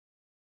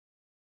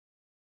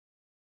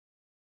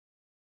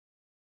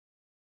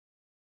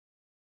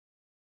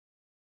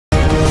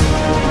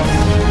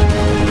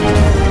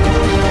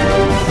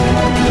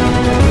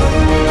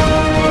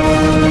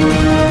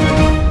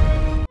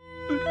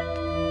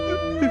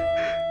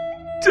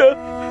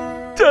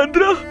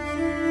சந்திரா,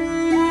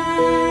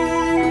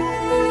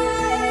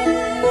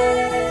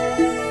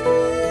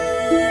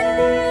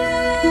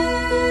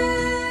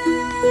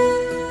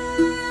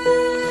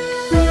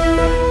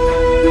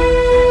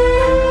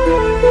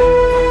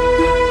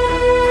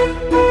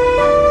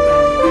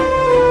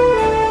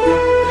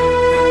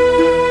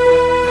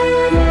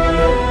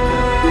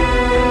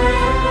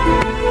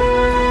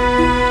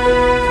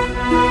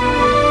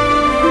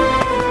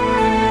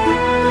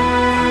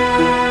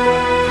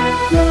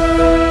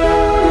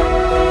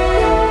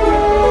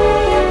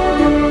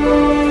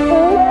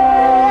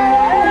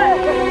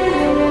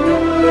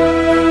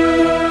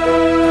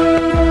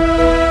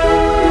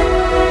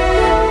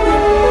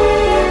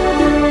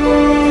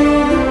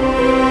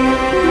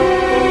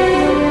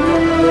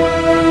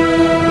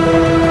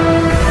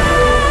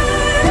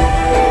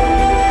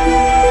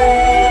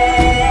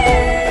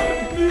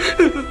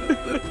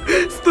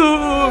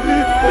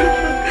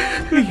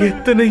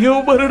 எத்தனையோ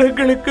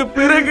வருடங்களுக்கு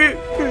பிறகு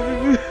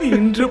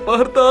இன்று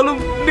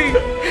பார்த்தாலும் நீ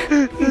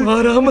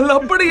மாறாமல்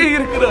அப்படியே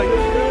இருக்கிறாய்.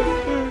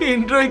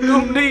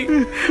 இன்றைக்கும் நீ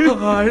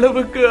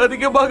அளவுக்கு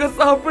அதிகமாக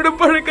சாப்பிடும்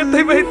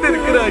பழக்கத்தை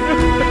வைத்திருக்கிறாய்.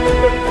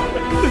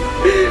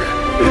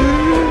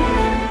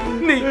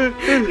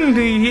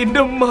 நீ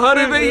இன்னும்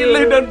மாறவே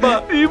இல்லை நண்பா.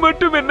 நீ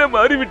மட்டும் என்ன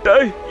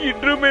மாறிவிட்டாய்?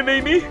 இன்றும் என்னை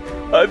நீ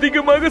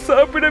அதிகமாக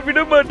சாப்பிட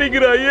விட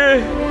மாட்டேங்கிறாயே.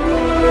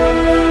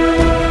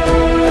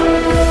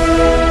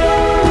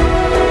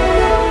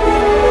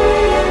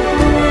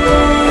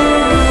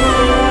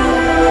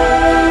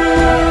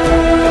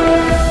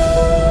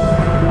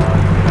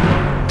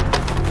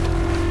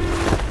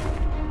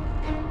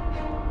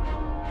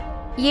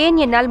 ஏன்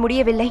என்னால்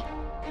முடியவில்லை?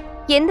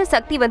 எந்த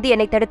சக்தி வந்து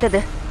என்னை தடுத்தது?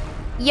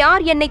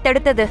 யார் என்னை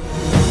தடுத்தது?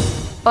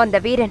 அந்த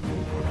வீரன்,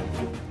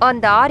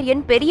 அந்த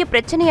ஆரியன் பெரிய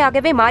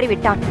பிரச்சனையாகவே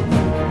மாறிவிட்டான்.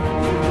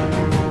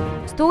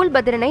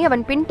 ஸ்தூல்பத்ரனை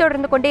அவன்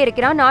பின்தொடர்ந்து கொண்டே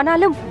இருக்கிறான்.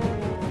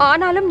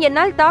 ஆனாலும்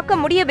என்னால் தாக்க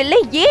முடியவில்லை.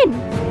 ஏன்?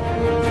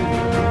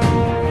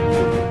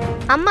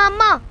 அம்மா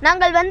அம்மா,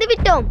 நாங்கள்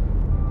வந்துவிட்டோம்.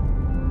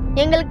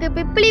 எங்களுக்கு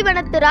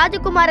பிப்ளிவனத்து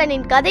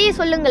ராஜகுமாரனின் கதையை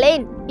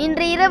சொல்லுங்களேன்.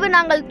 இன்று இரவு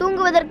நாங்கள்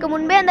தூங்குவதற்கு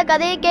முன்பே அந்த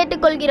கதையை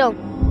கேட்டுக்கொள்கிறோம்.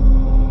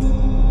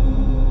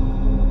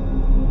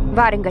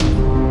 வாருங்கள்.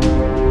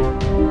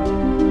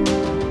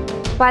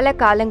 பல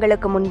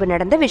காலங்களுக்கு முன்பு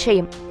நடந்த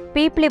விஷயம்.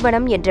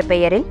 பீப்ளிவனம் என்ற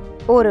பெயரில்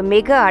ஒரு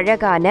மிக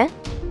அழகான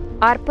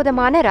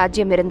அற்புதமான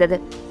ராஜ்யம் இருந்தது.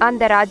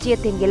 அந்த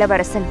ராஜ்யத்தின்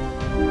இளவரசன்,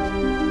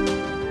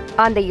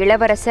 அந்த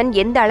இளவரசன்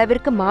எந்த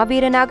அளவிற்கு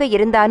மாவீரனாக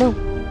இருந்தானோ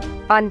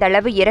அந்த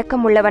அளவு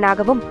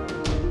இரக்கமுள்ளவனாகவும்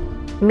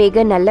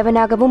மிக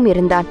நல்லவனாகவும்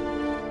இருந்தான்.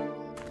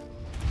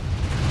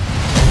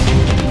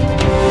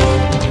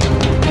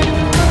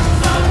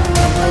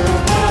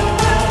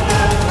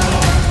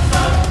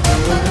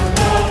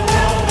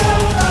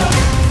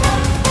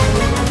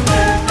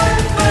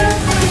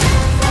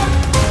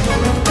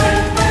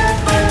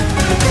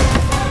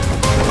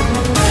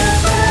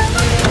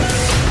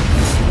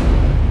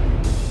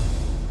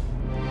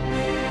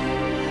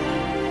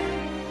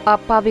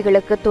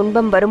 அப்பாவிகளுக்கு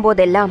துன்பம்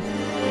வரும்போதெல்லாம்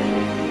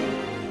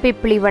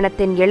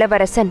பிப்ளிவனத்தின்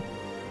இளவரசன்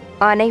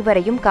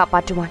அனைவரையும்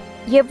காப்பாற்றுவான்.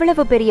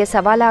 எவ்வளவு பெரிய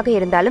சவாலாக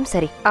இருந்தாலும்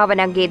சரி,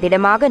 அவன் அங்கே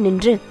திடமாக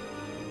நின்று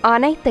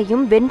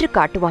அனைத்தையும் வென்று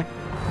காட்டுவான்.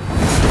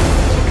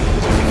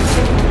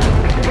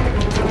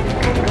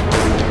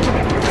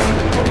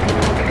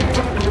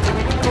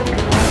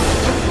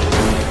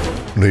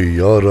 நீ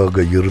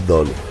யாராக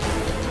இருந்தாலும்,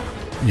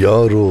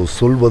 யாரோ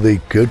சொல்வதை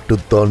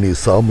கேட்டுத்தான் நீ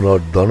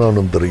சாம்ராட்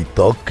தனானந்தரை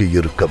தாக்கி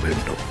இருக்க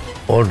வேண்டும்.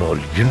 ஆனால்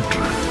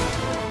இன்று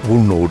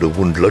உன்னோடு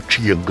உன்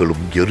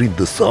லட்சியங்களும்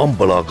எரிந்து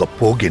சாம்பலாக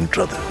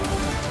போகின்றது.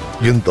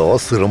 இந்த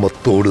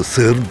ஆசிரமத்தோடு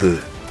சேர்ந்து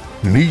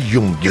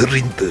நீயும்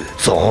எரிந்து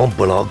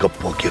சாம்பலாக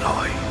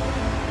போகிறாய்.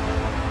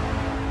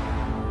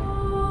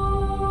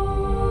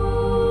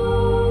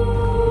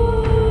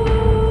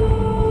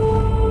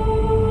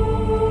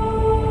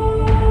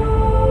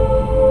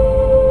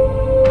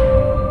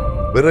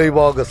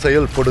 விரைவாக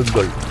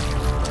செயல்படுங்கள்.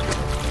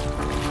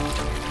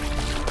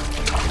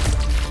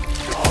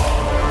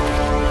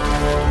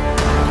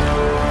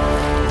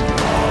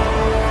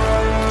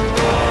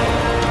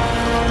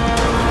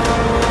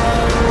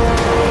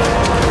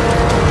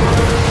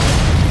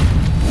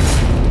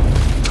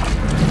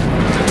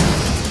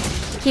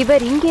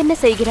 இவர் இங்கு என்ன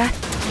செய்கிறார்?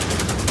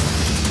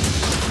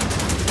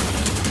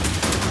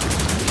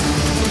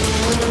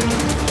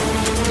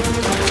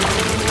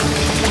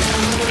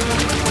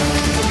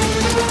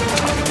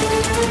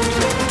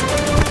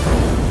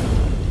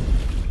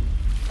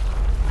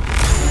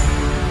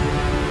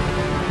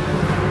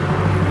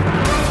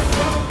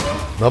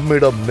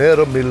 நம்மிடம்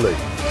நேரம் இல்லை.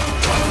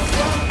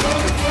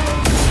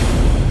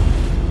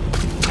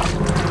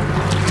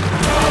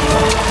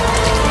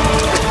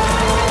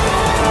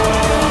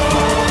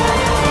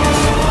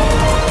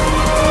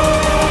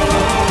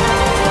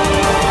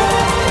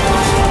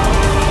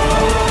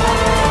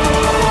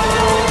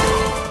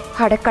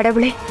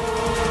 அடக்கடவுளே,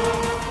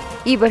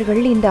 இவர்கள்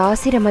இந்த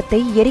ஆசிரமத்தை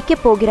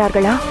எரிக்கப்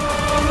போகிறார்களா?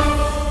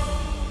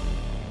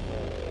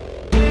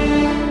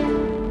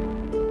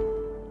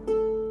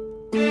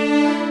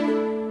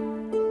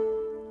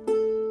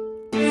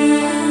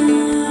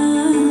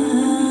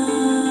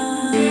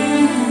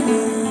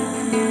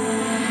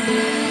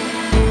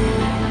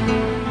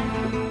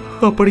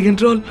 அப்படி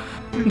என்றால்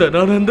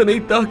தனானந்தனை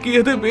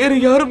தாக்கியது வேறு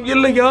யாரும்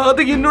இல்லையா?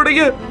 அது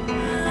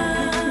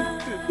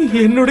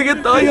என்னுடைய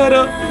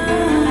தாயாரா?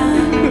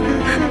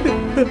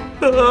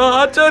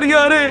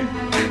 ஆச்சாரியாரே,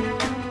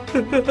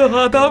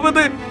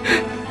 அதாவது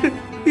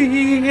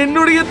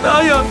என்னுடைய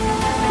தாயா?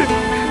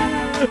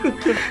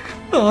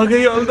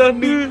 ஆகையால் தான்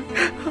நீ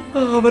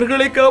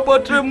அவர்களை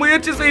காப்பாற்ற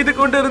முயற்சி செய்து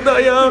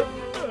கொண்டிருந்தாயா?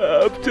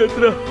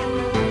 சந்திரா,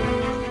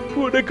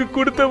 உனக்கு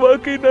கொடுத்த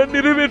வாக்கை நான்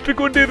நிறைவேற்றிக்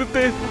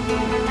கொண்டிருந்தேன்.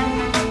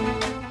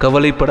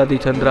 கவலைப்படாதே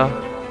சந்திரா,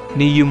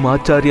 நீயும்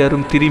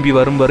ஆச்சாரியாரும் திரும்பி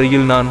வரும்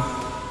வரையில் நான்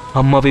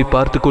அம்மாவை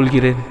பார்த்துக்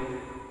கொள்கிறேன்.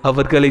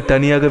 அவர்களை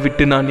தனியாக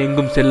விட்டு நான்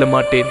எங்கும் செல்ல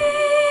மாட்டேன்.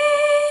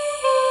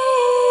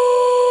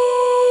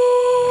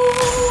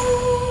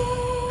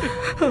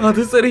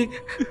 அது சரி,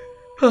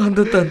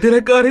 அந்த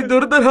தந்திரக்காரி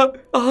துர்தரா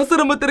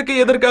ஆசிரமத்திற்கு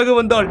எதற்காக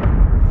வந்தாள்?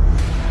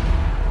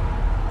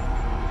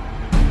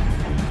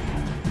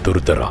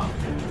 துர்தரா,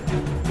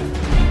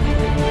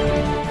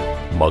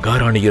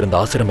 மகாராணி இருந்த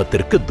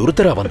ஆசிரமத்திற்கு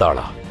துர்தரா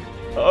வந்தாளா?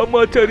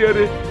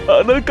 ஆமாச்சாரியாரே,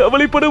 ஆனால்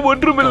கவலைப்பட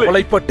ஒன்றுமில்லை.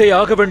 கவலைப்பட்டே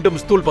ஆக வேண்டும்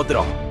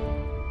ஸ்தூல்பத்ரா.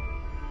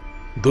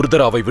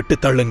 துர்தராவை விட்டு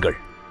தள்ளுங்கள்.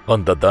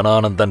 அந்த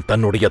தனானந்தன்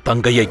தன்னுடைய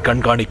தங்கையை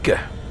கண்காணிக்க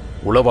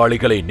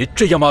உளவாளிகளை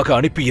நிச்சயமாக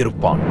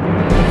அனுப்பியிருப்பான்.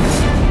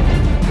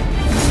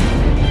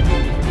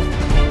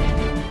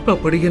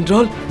 அப்படி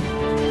என்றால்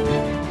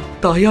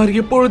தாயார்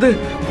எப்பொழுது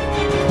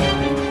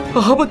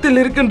ஆபத்தில்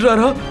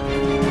இருக்கின்றாரா?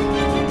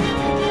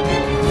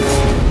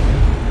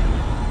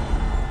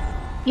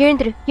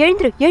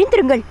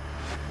 எழுந்திருங்கள்,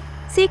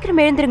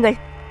 சீக்கிரம் எழுந்திருங்கள்.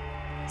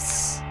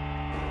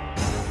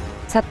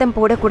 சத்தம்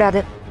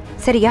போடக்கூடாது,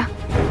 சரியா?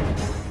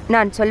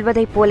 நான்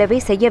சொல்வதைப் போலவே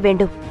செய்ய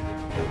வேண்டும்,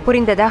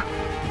 புரிந்ததா?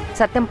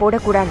 சத்தம்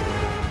போடக்கூடாது.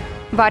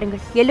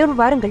 வாருங்கள்,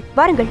 எல்லோரும் வாருங்கள்,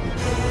 வாருங்கள்.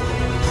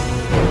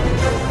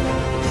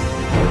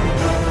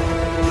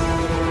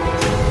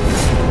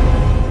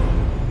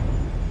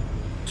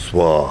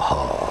 ஸ்வாஹா.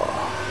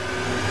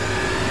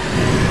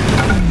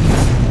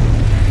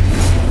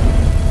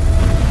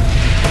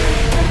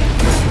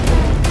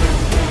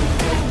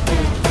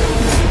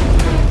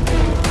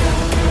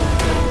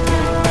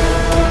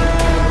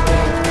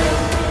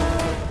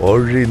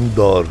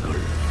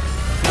 அழிந்தார்கள்.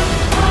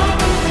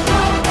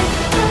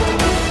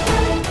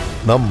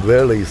 நம்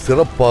வேலை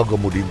சிறப்பாக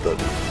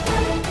முடிந்தது.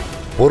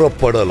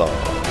 புறப்படலாம்.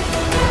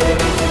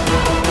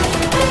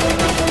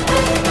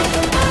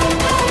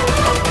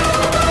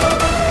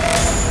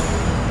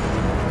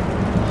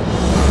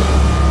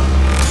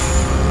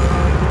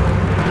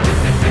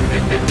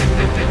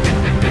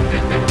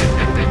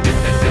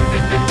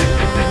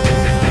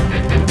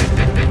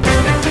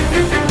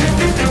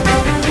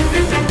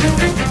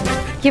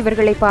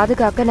 இவர்களை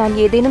பாதுகாக்க நான்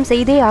ஏதேனும்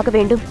செய்தே ஆக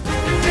வேண்டும்.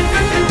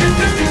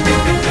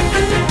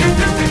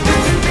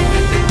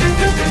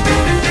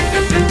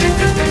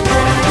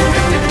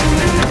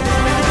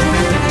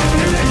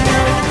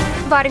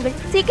 வாருங்கள்,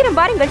 சீக்கிரம்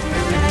வாருங்கள்.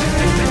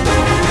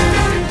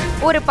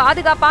 ஒரு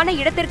பாதுகாப்பான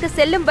இடத்திற்கு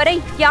செல்லும் வரை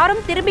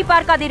யாரும் திரும்பி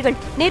பார்க்காதீர்கள்.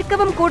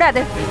 நிற்கவும்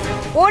கூடாது.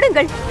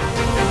 ஓடுங்கள்.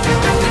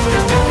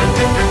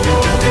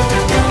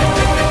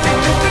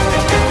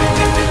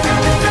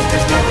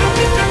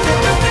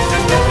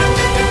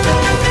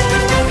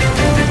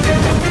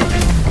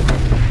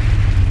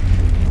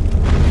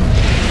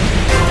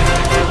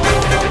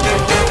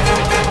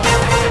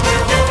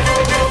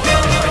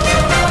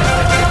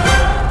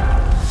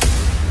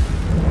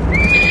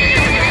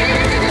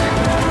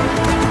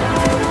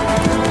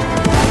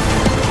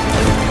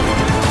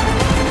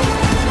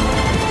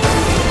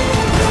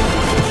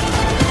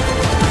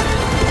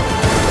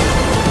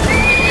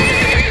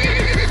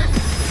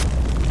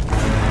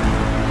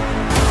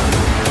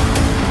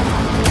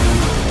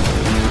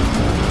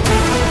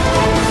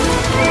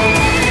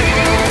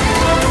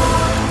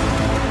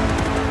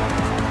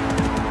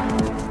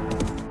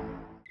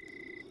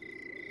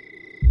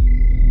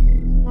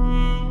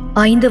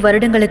 ஐந்து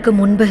வருடங்களுக்கு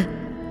முன்பு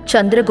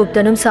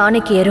சந்திரகுப்தனும்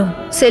சாணக்கியரும்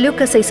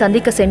செலூக்கஸை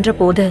சந்திக்க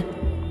சென்றபோது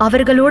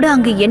அவர்களோடு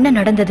அங்கு என்ன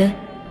நடந்தது?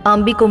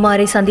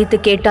 அம்பிகுமாரை சந்தித்து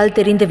கேட்டால்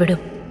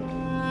தெரிந்துவிடும்.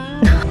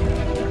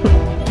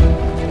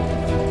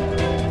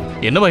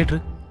 என்னவாயிற்று?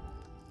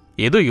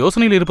 ஏதோ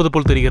யோசனையில் இருப்பது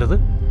போல் தெரிகிறது.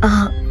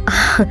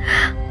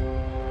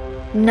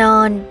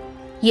 நான்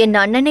என்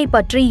அண்ணனை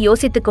பற்றி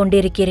யோசித்துக்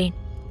கொண்டிருக்கிறேன்.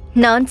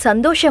 நான்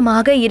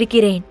சந்தோஷமாக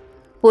இருக்கிறேன்.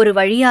 ஒரு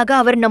வழியாக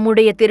அவர்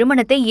நம்முடைய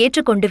திருமணத்தை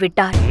ஏற்றுக்கொண்டு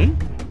விட்டார்.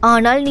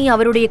 ஆனால் நீ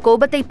அவருடைய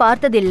கோபத்தை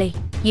பார்த்ததில்லை.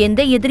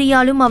 எந்த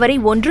எதிரியாலும் அவரை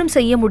ஒன்றும்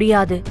செய்ய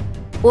முடியாது.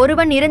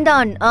 ஒருவன்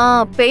இருந்தான்,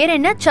 பெயர்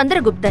என்ன?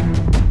 சந்திரகுப்தன்.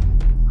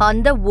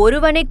 அந்த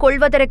ஒருவனை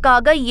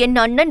கொல்வதற்காக என்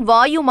அண்ணன்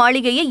வாயு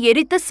மாளிகையை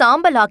எரித்து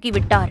சாம்பலாக்கி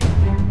விட்டார்.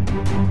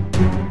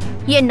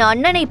 என்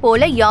அண்ணனை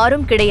போல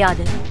யாரும்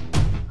கிடையாது.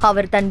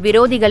 அவர் தன்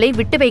விரோதிகளை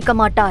விட்டு வைக்க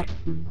மாட்டார்.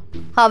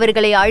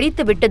 அவர்களை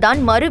அழித்து விட்டுதான்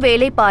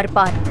மறுவேளை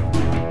பார்ப்பார்.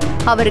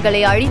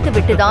 அவர்களை அழித்து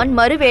விட்டுதான்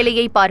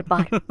மறுவேளையை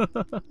பார்ப்பார்.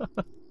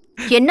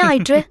 என்ன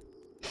ஆயிற்று?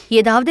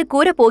 ஏதாவது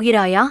கூற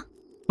போகிறாயா?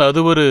 அது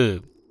ஒரு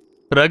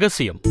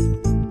ரகசியம்.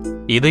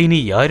 இதை நீ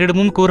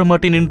யாரிடமும் கூற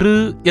மாட்டேன் என்று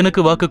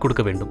எனக்கு வாக்கு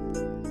கொடுக்க வேண்டும்.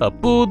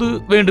 அப்போது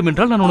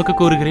வேண்டுமென்றால் நான் உனக்கு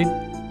கூறுகிறேன்.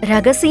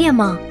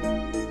 ரகசியமா?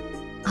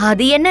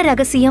 அது என்ன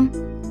ரகசியம்?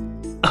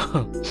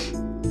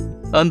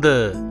 அந்த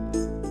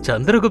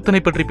சந்திரகுப்தனை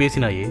பற்றி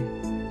பேசினாயே,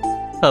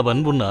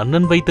 அவன் உன்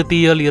அண்ணன் வைத்த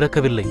தீயால்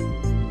இறக்கவில்லை.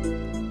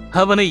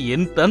 அவனை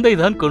என்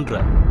தந்தைதான்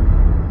கொன்றார்.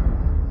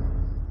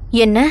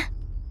 என்ன?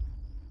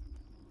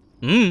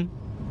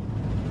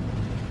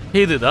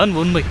 இதுதான்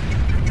உண்மை.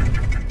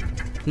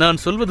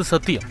 நான் சொல்வது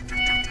சத்தியம்.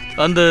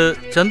 அந்த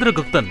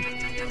சந்திரகுப்தன்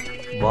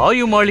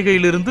வாயு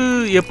மாளிகையிலிருந்து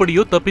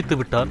எப்படியோ தப்பித்து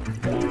விட்டான்.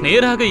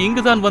 நேராக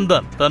இங்குதான்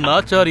வந்தான், தன்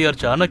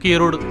ஆச்சாரியார்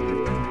சாணக்கியரோடு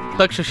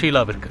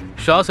தக்ஷஷீலாவிற்கு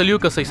ஷா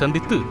செல்யூக்கஸை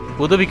சந்தித்து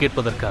உதவி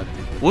கேட்பதற்காக.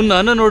 உன்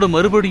அண்ணனோடு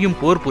மறுபடியும்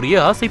போர் புரிய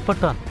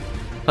ஆசைப்பட்டான்.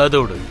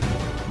 அதோடு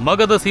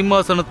மகத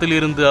சிம்மாசனத்தில்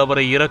இருந்து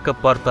அவரை இறக்க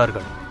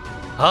பார்த்தார்கள்.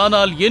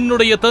 ஆனால்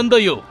என்னுடைய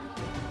தந்தையோ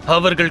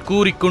அவர்கள்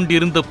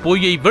கூறிக்கொண்டிருந்த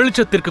பொய்யை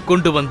வெளிச்சத்திற்கு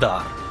கொண்டு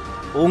வந்தார்.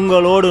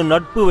 உங்களோடு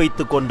நட்பு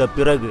வைத்துக் கொண்ட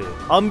பிறகு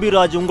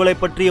அம்பிராஜ் உங்களை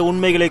பற்றிய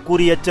உண்மைகளை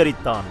கூறி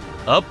எச்சரித்தான்.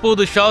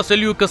 அப்போது ஷா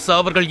செல்யூக்கஸ்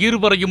அவர்கள்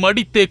இருவரையும்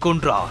அடித்தே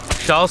கொன்றார்.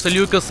 ஷா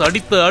செல்யூக்கஸ்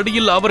அடித்த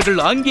அடியில் அவர்கள்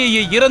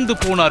அங்கேயே இறந்து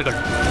போனார்கள்.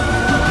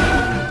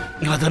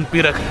 அதன்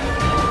பிறகு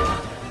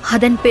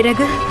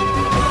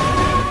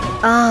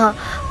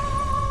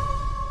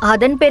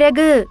அதன்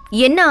பிறகு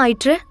என்ன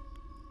ஆயிற்று?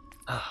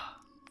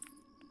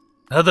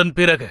 அதன்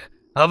பிறகு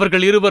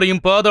அவர்கள்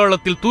இருவரையும்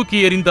பாதாளத்தில் தூக்கி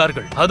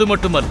எறிந்தார்கள். அது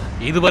மட்டுமல்ல,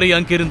 இதுவரை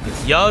அங்கிருந்து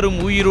யாரும்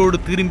உயிரோடு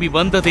திரும்பி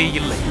வந்ததே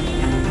இல்லை.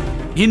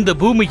 இந்த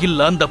பூமியில்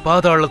அந்த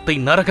பாதாளத்தை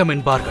நரகம்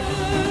என்பார்கள்.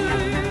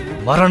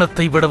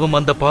 மரணத்தை விடவும்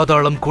அந்த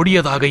பாதாளம்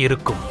கொடியதாக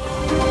இருக்கும்.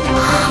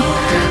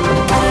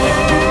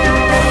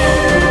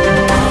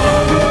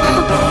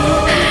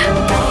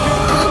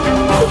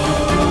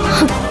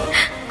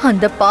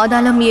 அந்த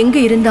பாதாளம் எங்கு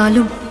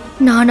இருந்தாலும்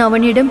நான்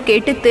அவனிடம்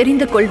கேட்டு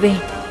தெரிந்து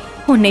கொள்வேன்.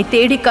 உன்னை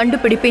தேடி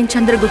கண்டுபிடிப்பேன்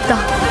சந்திரகுப்தா.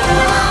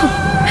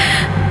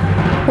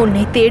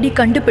 உன்னை தேடி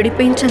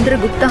கண்டுபிடிப்பேன்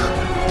சந்திரகுப்தா.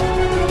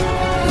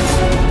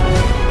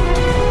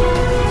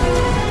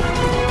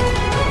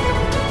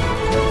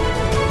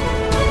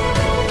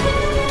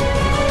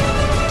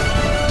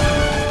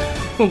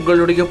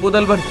 உங்களுடைய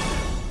புதல்வன்,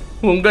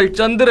 உங்கள்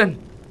சந்திரன்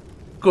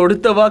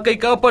கொடுத்த வாக்கை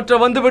காப்பாற்ற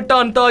வந்து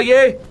விட்டான்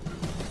தாயே.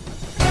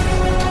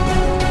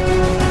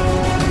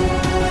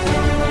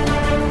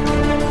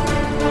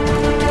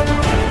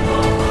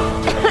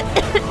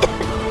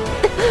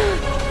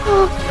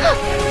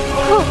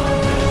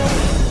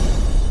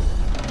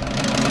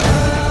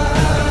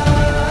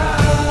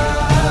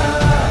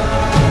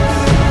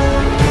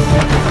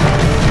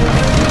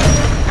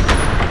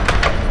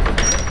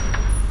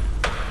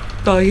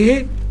 தாயே,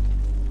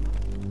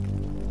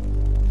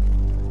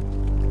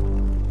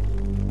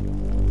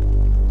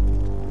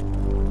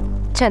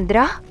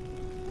 சந்திரா,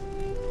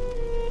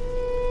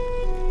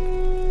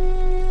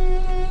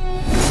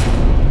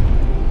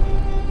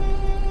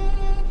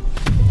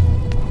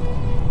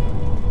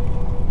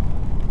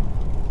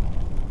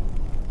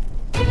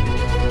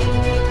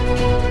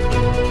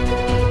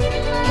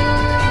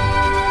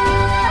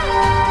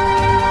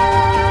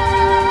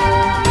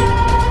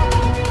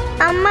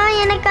 அம்மா,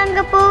 எனக்கு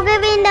அங்க போக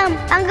வேண்டாம்.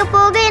 அங்க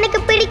போக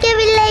எனக்கு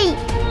பிடிக்கவில்லை.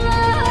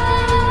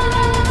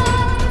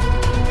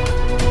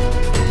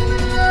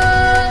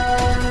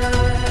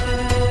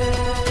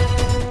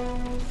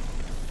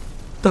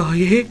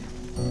 தாயே,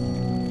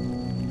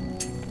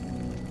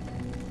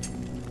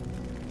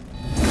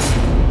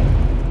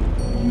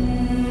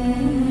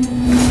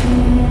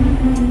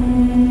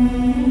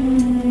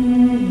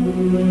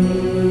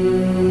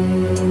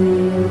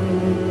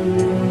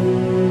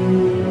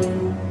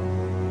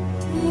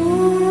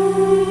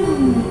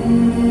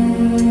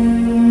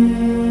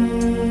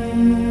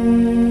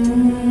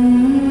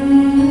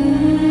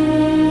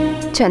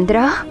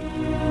 சந்திரா,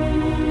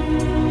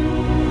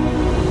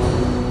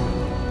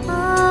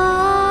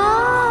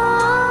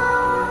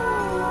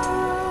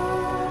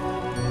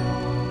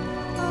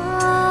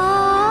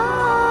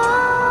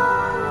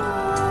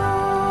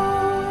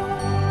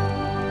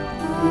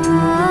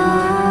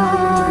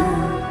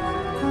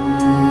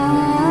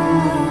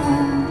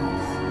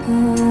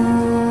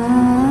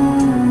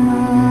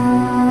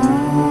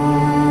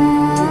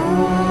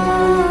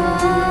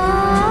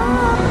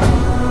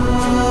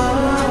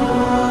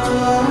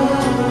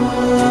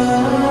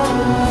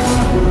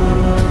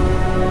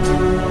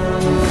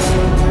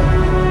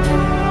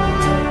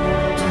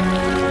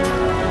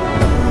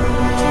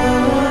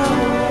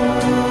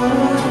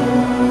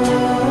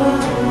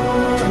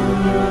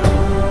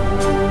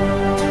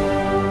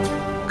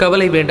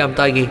 கவலை வேண்டாம்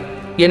தாயே,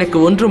 எனக்கு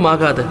ஒன்றும்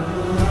ஆகாது.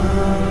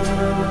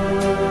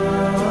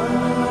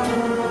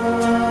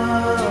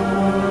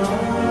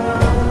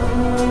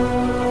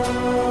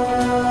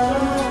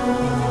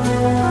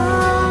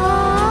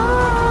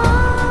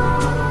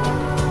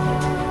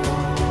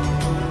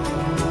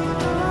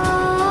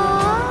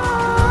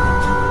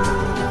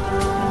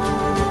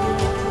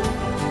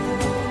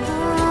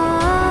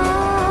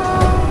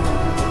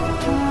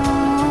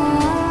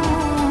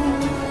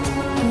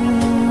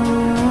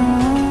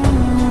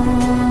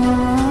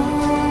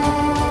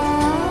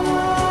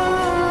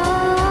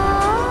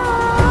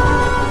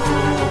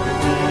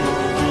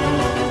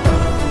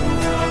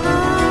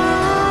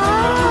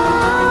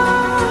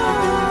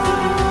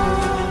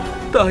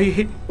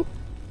 தாயே,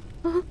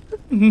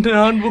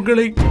 நான்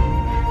உங்களை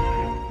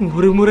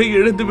ஒரு முறை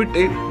இழந்து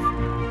விட்டேன்.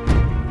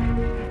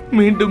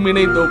 மீண்டும்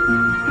இணைந்தோம்,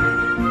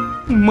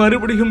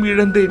 மறுபடியும்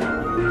இழந்தேன்.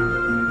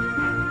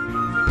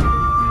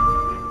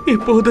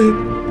 இப்போது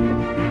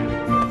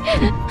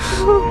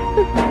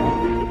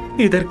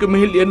இதற்கு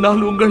மேல்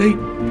என்னால் உங்களை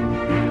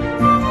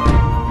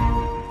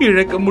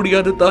இழக்க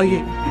முடியாது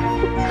தாயே.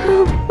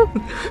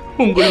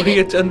 உங்களுடைய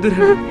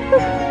சந்திரன்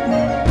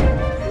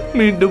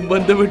மீண்டும்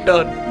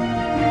வந்துவிட்டான்.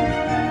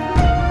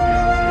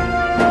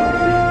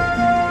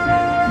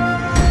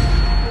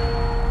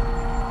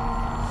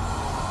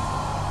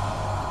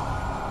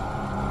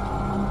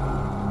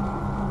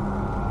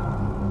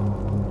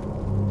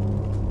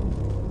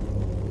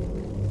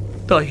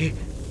 தாயே,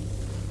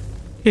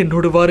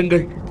 என்னோடு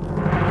வாருங்கள்.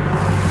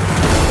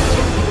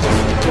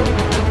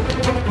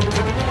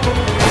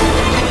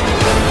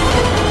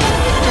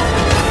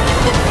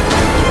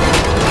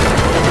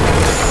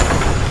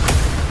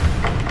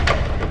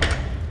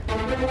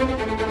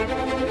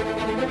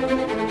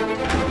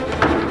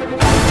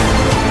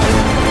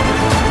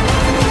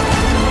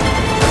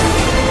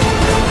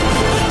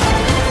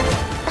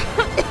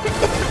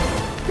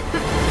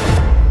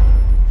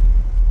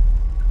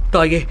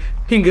 தாயே,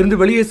 இங்கிருந்து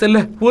வெளியே செல்ல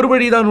ஒரு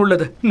வழிதான்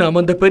உள்ளது. நாம்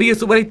அந்த பெரிய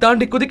சுவரை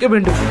தாண்டி குதிக்க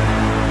வேண்டும்.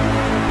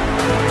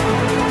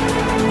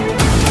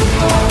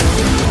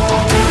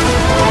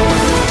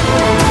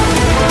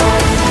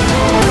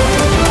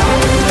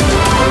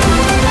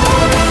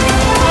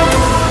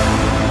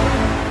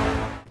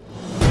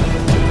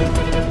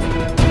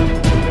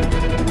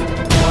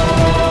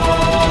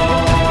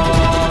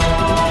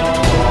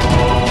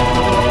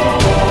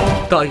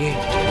 தாயே,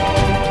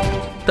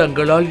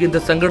 தங்களால்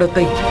இந்த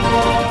சங்கடத்தை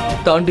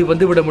தாண்டி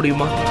வந்துவிட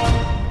முடியுமா?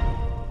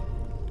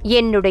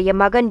 என்னுடைய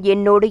மகன்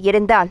என்னோடு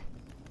இருந்தால்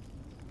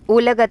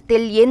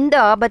உலகத்தில் எந்த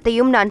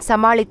ஆபத்தையும் நான்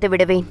சமாளித்து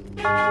விடுவேன்.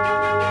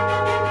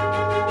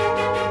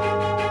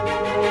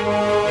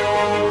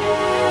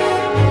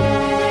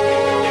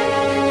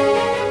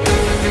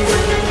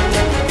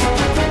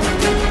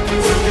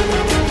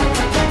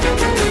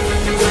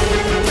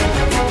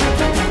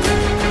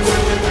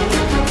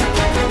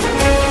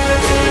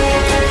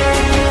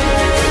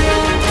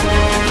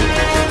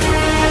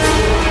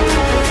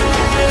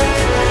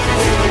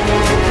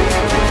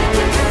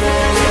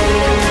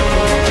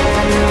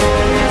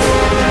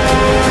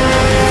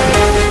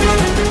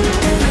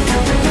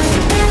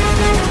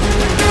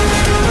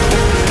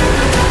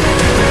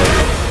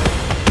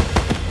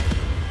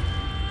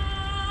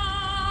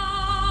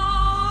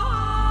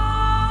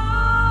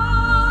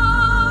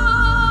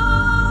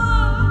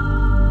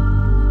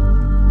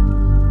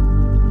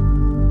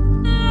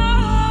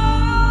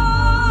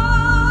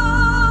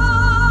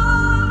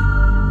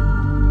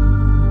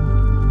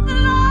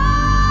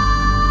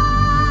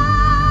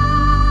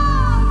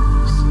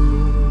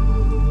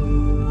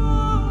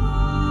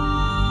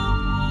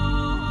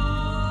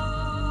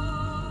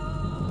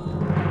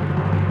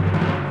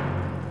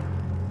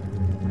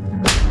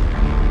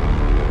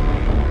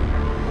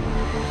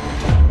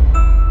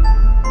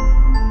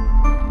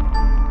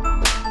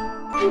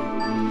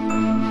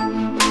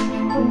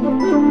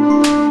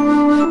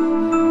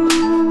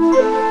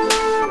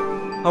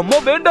 அம்மா,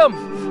 வேண்டாம்.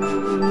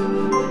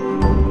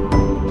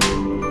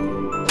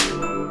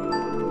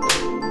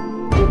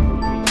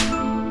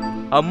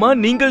 அம்மா,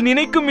 நீங்கள்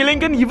நினைக்கும்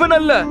இளைஞன் இவன்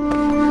அல்ல.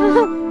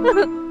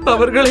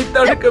 அவர்களை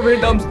தடுக்க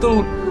வேண்டாம்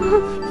ஸ்தூல்.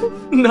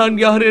 நான்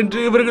யார்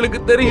என்று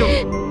இவர்களுக்கு தெரியும்.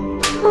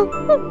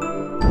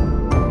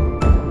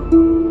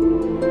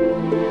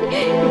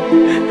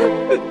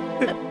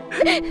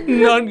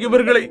 நான்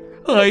இவர்களை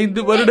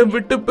 5 வருடம்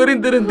விட்டு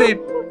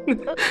பிரிந்திருந்தேன்.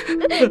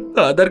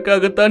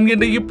 அதற்காகத்தான்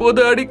என்னை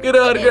இப்போது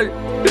அடிக்கிறார்கள்.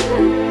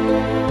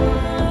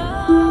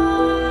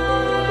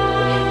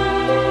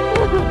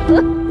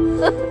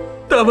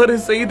 தவறு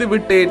செய்து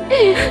விட்டேன்,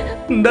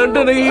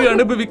 தண்டனையை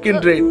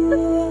அனுபவிக்கின்றேன்.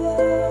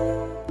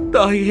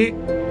 தாயே,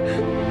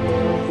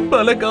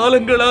 பல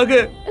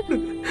காலங்களாக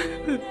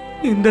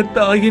இந்த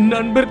தாயின்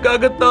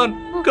அன்பிற்காகத்தான்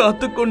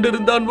காத்துக்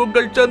கொண்டிருந்தான்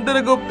உங்கள்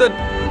சந்திரகுப்தன்.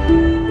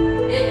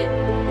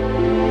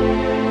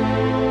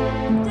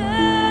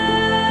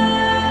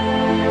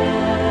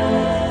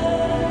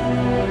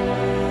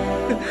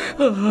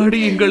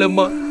 அடியுங்கள்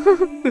அம்மா,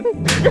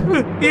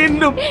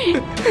 இன்னும்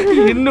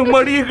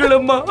அடியுங்கள்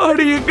அம்மா,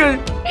 அடியுங்கள்.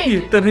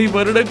 இத்தனை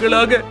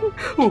வருடங்களாக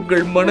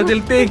உங்கள்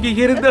மனதில் தேங்கி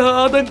இருந்த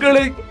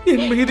ஆதங்களை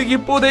என் மீது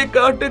இப்போதே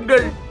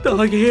காட்டுங்கள்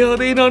தாயே.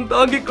 அதை நான்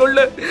தாங்கிக்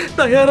கொள்ள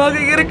தயாராக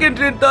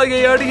இருக்கின்றேன்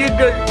தாயே.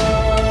 அடியுங்கள்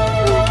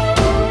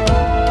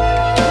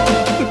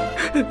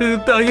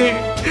தாயே.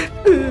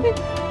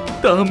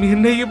 தாம்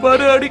என்னை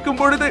இவ்வாறு அடிக்கும்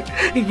பொழுது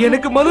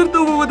எனக்கு மலர்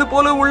தூவுவது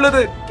போல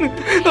உள்ளது.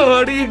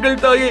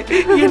 அடியுங்கள் தாயே,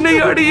 என்னை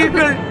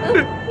அடியுங்கள்.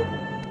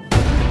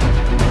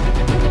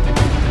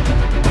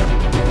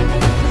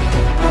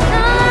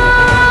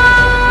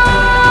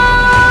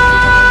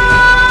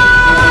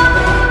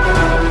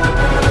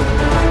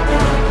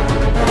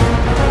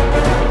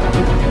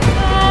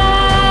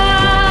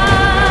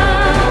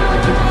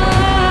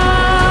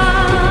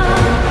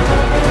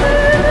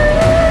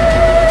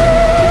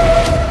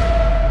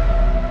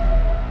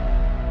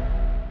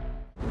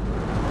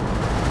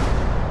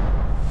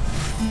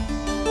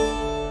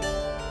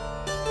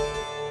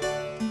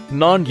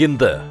 நான்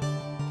இந்த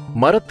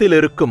மரத்தில்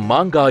இருக்கும்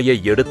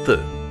மாங்காயை எடுத்து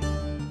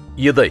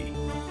இதை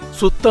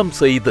சுத்தம்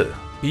செய்து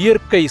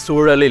இயற்கை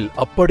சூழலில்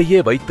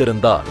அப்படியே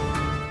வைத்திருந்தால்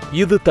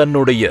இது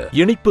தன்னுடைய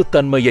இனிப்புத்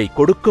தன்மையை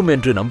கொடுக்கும்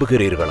என்று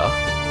நம்புகிறீர்களா?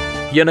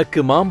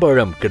 எனக்கு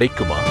மாம்பழம்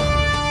கிடைக்குமா?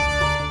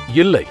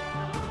 இல்லை.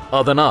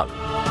 அதனால்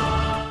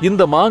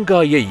இந்த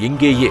மாங்காயை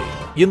இங்கேயே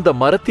இந்த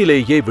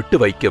மரத்திலேயே விட்டு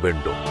வைக்க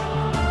வேண்டும்.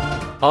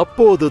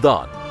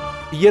 அப்போதுதான்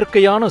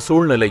இயற்கையான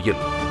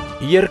சூழ்நிலையில்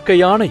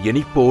இயற்கையான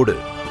இனிப்போடு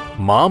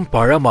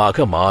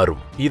மாம்பழமாக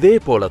மாறும். இதே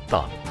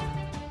போலத்தான்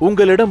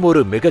உங்களிடம்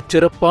ஒரு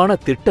மிகச்சிறப்பான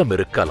திட்டம்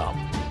இருக்கலாம்.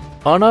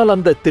 ஆனால்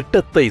அந்த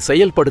திட்டத்தை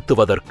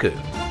செயல்படுத்துவதற்கு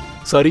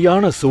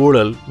சரியான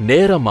சூழல்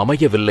நேரம்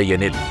அமையவில்லை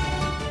எனில்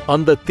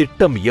அந்த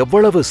திட்டம்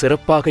எவ்வளவு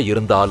சிறப்பாக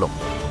இருந்தாலும்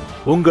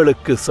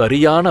உங்களுக்கு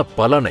சரியான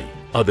பலனை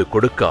அது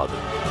கொடுக்காது.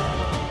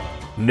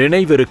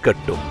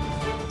 நினைவிருக்கட்டும்,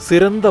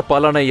 சிறந்த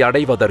பலனை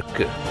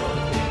அடைவதற்கு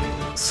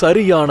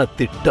சரியான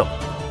திட்டம்,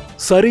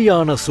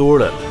 சரியான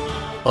சூழல்,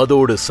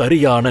 அதோடு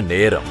சரியான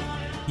நேரம்,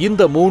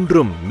 இந்த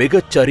மூன்றும்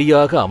மிகச்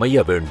சரியாக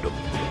அமைய வேண்டும்.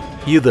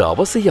 இது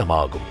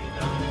அவசியமாகும்.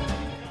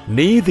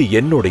 நீதி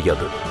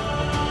என்னுடையது,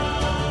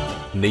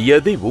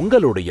 நியதி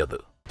உங்களுடையது.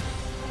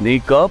 நீ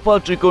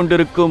காப்பாற்றிக்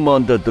கொண்டிருக்கும்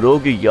அந்த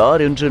துரோகி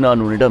யார் என்று நான்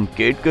உன்னிடம்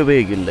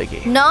கேட்கவே இல்லையே.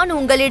 நான்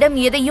உங்களிடம்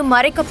எதையும்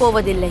மறைக்கப்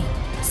போவதில்லை.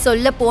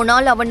 சொல்ல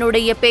போனால்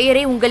அவனுடைய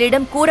பெயரை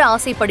உங்களிடம் கூற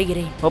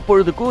ஆசைப்படுகிறேன்.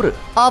 அப்பொழுது கூறு.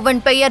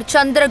 அவன் பெயர்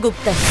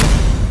சந்திரகுப்தன்.